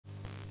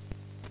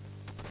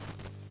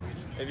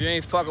If you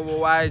ain't fucking with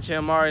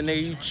YHMR,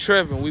 nigga, you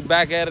tripping. We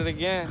back at it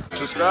again.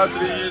 Subscribe to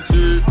the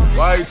YouTube.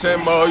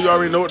 YHMR, you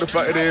already know what the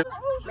fuck it is.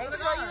 Make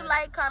sure you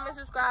like, comment,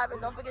 subscribe, and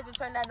don't forget to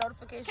turn that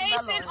notification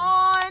bell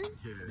on.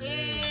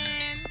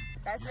 And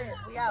that's it.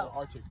 We out.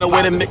 On the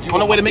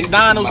way to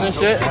Mcdonald's and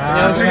shit.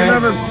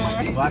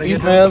 You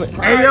feel me?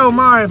 Hey yo,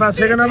 Mari, if I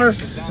take another,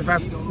 don't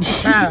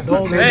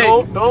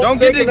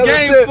get the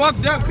game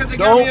fucked up because they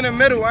got me in the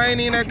middle. I ain't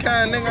even that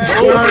kind of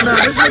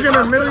nigga. This nigga in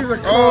the middle, he's a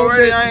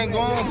already I ain't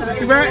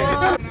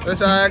going.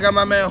 Listen, I got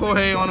my man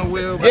Jorge on the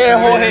wheel. Yeah,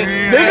 Jorge.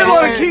 Niggas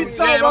want to keep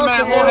talking about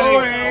some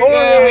Jorge.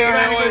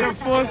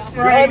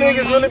 Y'all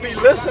niggas really be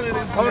listening to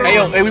this. Hey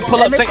yo, hey, we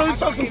pull up,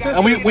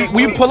 and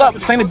we pull up,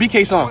 sing the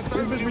BK song.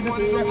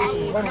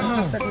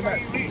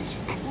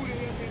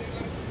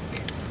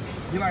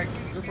 You like,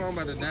 your phone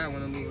about to die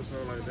when I move a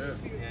song like that.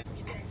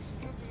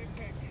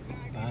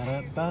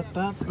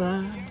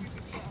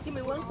 Give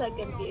me 1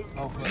 second, please.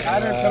 I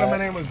didn't tell him my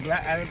name was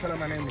Black. I didn't tell him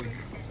my name was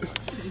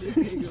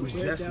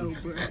Jesse.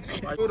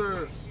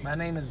 My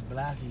name is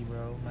Blackie,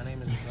 bro. My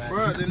name is Blackie.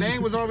 Bro, the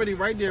name was already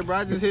right there, bro.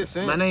 I just hit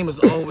send. My name is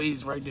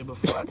always right there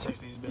before I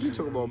text these bitches. You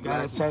talk about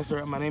Black. Gotta text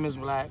her. My name is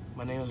Black.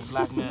 My name is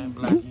Black Man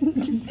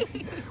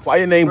Blackie. Why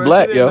your name bro,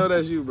 Black, she yo? know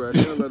that's you, bro.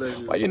 She don't know that's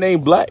you. Why your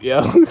name Black,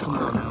 yo? You talk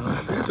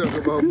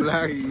about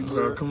Blackie,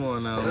 bro. Come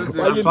on now.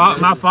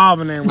 My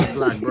father name was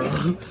Black,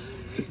 bro.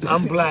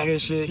 I'm black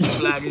as shit. You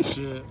black as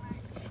shit.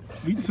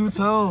 We two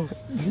tones.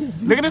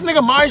 Look at this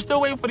nigga Mari still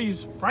waiting for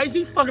these Sprites.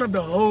 He fucking up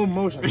the whole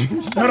motion.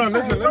 Hold on,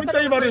 listen. Let me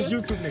tell you about this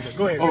YouTube nigga.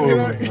 Go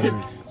ahead.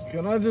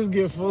 Can I just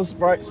get full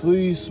Sprites,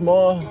 please?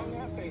 Small.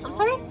 I'm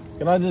sorry?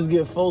 Can I just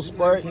get full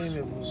Sprites?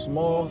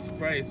 Small.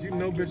 Sprites. You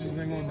know bitches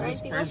ain't gonna do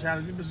Sprite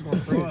shots. These bitches gonna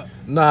throw up.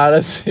 Nah,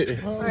 that's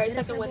it. Alright,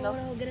 second window.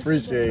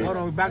 Appreciate it. Hold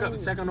on, back up.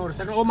 Second order.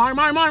 Oh, Mari.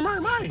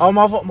 Oh,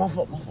 my fault.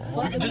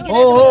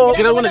 Oh,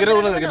 get a window. They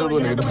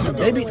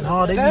be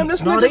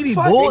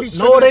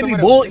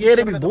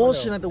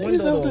bullshitting at the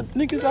window.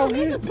 Niggas out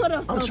here.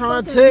 I'm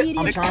trying to tell you.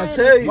 I'm trying to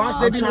tell you. I'm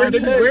trying to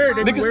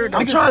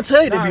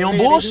tell you, they be on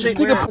bullshit.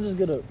 Can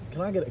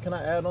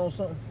I add on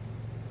something?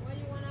 What do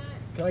you want to add?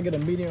 Can I get a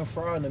medium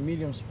fry and a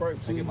medium Sprite,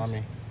 please?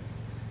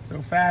 So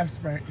 5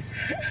 Sprites.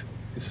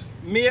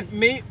 Me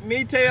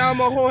te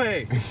amo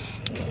Jorge.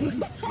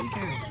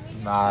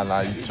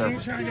 Nah, you turn.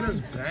 Trying to get us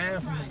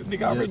banned from the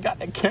Nigga already got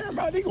that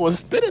camera. Nigga was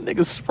spitting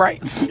niggas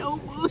Sprites. No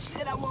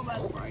bullshit. I want my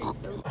Sprite.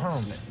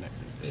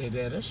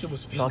 Yeah, that shit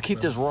was. No, keep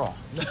this raw.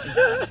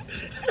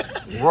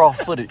 Raw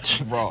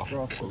footage. Raw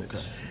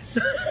footage.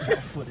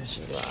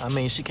 I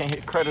mean, she can't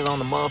hit credit on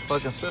the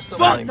motherfucking system.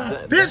 Fuck, like my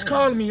that. bitch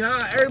calling me.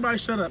 Everybody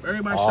shut up.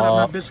 Everybody shut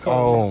up. My bitch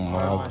calling me.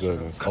 Oh my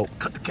goodness. Oh.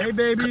 Cut the K,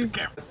 baby.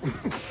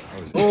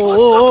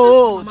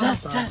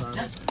 Just.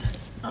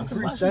 I'm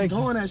pretty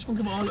doing that. She gonna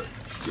give me all the.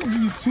 She gonna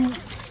give you 2.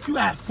 You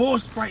got 4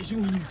 Sprites. She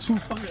gonna give you 2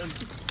 fucking.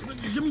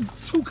 Give me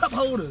 2 cup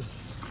holders.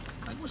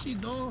 Like, what she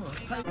doing?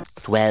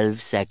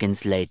 12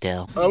 seconds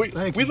later. We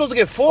supposed to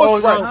get 4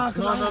 Sprites.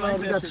 No.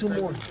 We got 2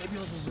 more.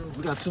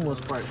 We got 2 more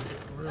Sprites.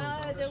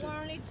 There were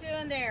only 2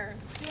 in there.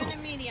 2 in the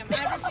medium. I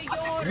repeat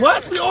your order.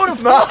 What? We ordered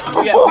 4?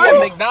 We got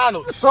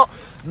McDonald's.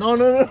 No.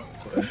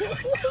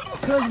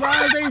 Cause why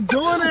are they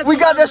doing that? We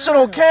got that shit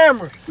on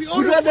camera. We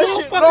ordered got that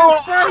 4 shit. fucking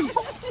Sprites.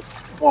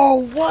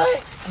 Whoa,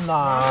 what?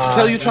 Nah.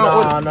 Tell you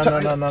trying to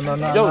order.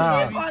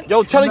 No.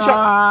 Yo, tell you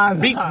trying.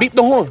 Beat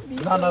the horn.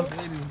 No.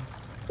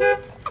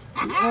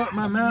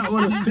 My man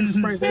ordered 6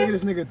 Sprites. They give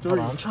this nigga 3.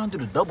 I'm trying to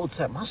do the double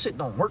tap. My shit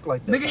don't work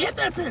like that. Nigga, hit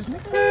that bitch,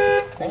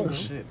 nigga. Oh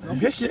shit.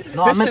 His shit.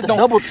 No, I meant the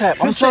double tap.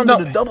 I'm trying to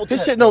do the double tap.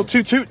 His shit don't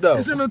toot though.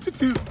 This shit no toot.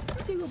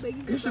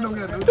 This shit don't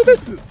got no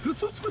toot. Toot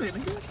it,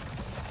 nigga.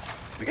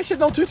 Nigga, shit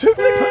don't toot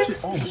nigga.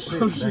 Oh shit.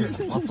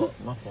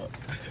 My fault.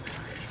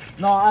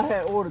 No, I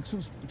had ordered two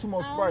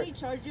more I only Sprite.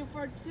 charged you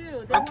for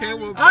 2. Okay,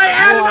 well, I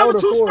added another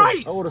 2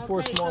 Sprites. I ordered 4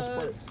 Okay, small so-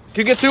 Sprite.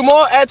 Can you get 2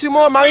 more? Add 2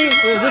 more, Mari?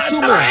 Yeah, just 2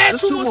 more.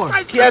 Just 2 more.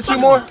 Can you add 2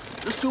 more?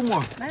 Just 2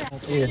 more.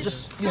 Yeah,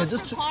 just 2. Yeah,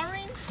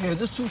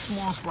 just 2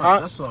 small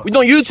Sprites. That's all. We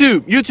doing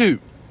YouTube. Can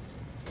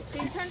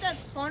you turn that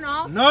phone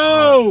off?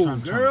 No,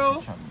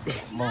 girl.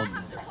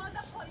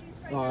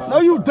 No,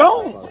 you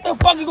don't. What the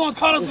fuck you gonna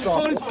call us the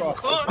police for?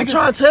 I'm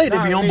trying to tell you, they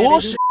be on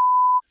bullshit.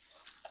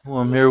 Who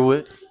I'm here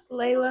with?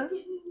 Layla.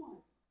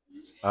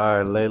 All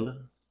right, Layla.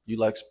 You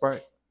like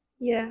Sprite?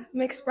 Yeah,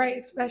 mixed Sprite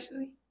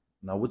especially.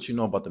 Now, what you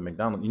know about the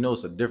McDonald's? You know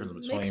it's a difference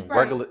between Mixed Sprite.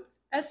 regular.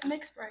 That's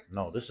mixed Sprite.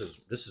 No, this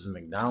is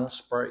McDonald's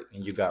Sprite,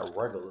 and you got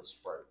regular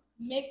Sprite.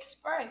 Mixed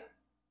Sprite.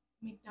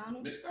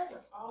 McDonald's Sprite.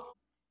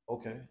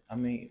 Okay, I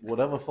mean,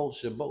 whatever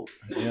floats your boat.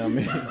 You know what I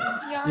mean?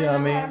 Yeah, You know what I I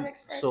mean? mix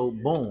Sprite. So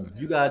boom,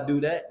 you gotta do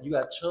that. You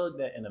gotta chug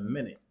that in a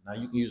minute. Now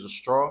you can use a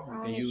straw.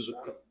 You can use a.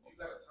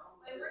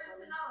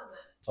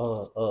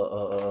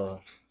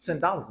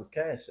 $10 is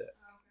Cash App.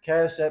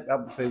 Cash App,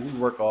 Apple Pay. We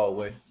work all the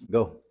way.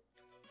 Go.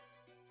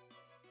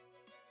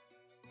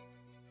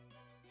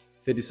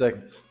 50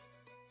 seconds.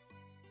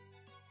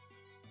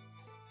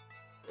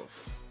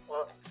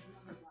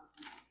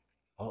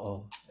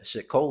 Uh-oh. That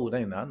shit cold,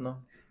 ain't it? I know.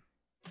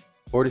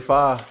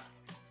 45.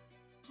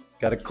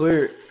 Gotta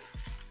clear it.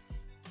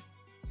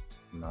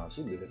 Nah,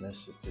 she did that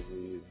shit too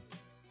easy.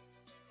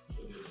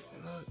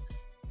 Running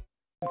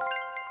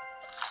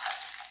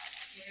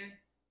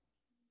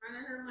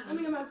her money. Let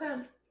me get my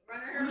time.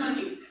 Running her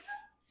money.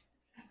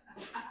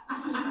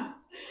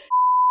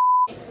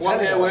 What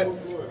I'm here with?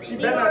 She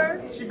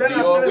better Dior.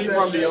 not We finish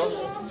from that.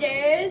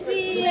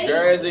 Jersey.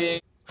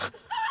 Jersey.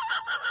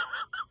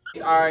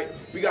 All right,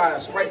 we got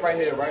a Sprite right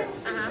here, right?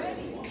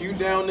 Can you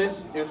down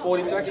this in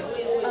 40 seconds?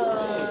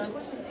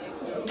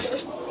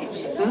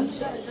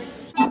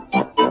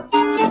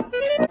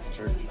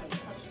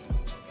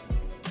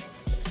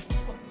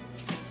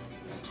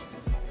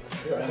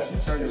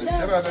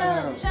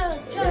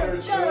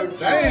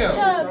 Hey,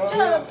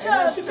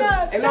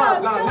 no,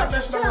 not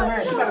that shit on her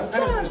hand. She gotta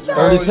finish this.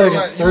 30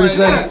 seconds. 30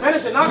 seconds.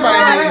 Finish it. Knock it on her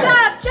hand.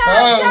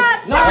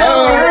 Knock it on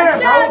her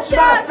hand, bro. She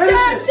gotta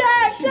finish it.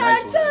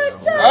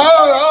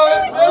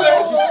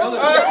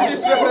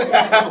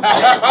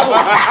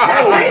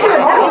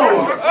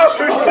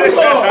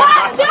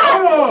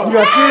 You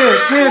got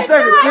 10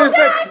 seconds. 10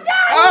 seconds.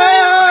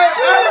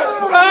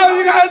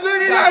 You gotta drink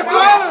it. You gotta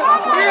swallow.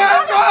 You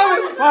gotta swallow.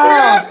 You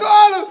gotta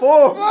swallow.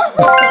 4.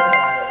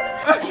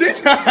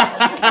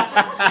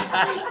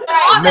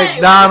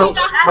 McDonald's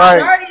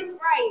Sprite.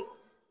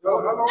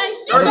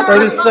 Under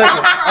 30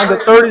 seconds. Under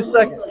 30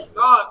 seconds.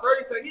 Nah,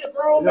 30 seconds. Yeah,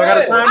 bro. You got a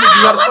timer? You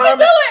got a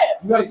timer?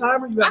 You got a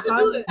timer? You got a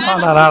timer? No.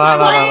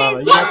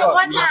 You gotta talk.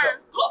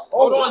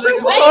 Hold on,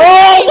 nigga.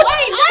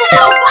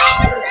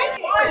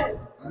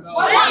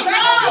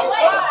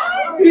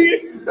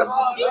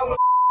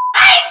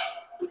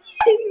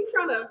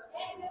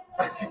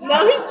 No,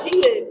 he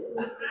cheated.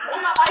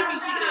 On my life, he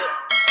cheated.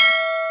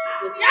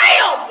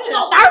 Damn!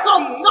 Go!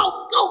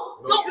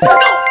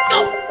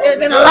 It's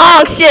been a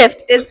long shift.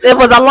 It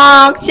was a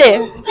long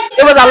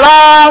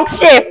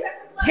shift.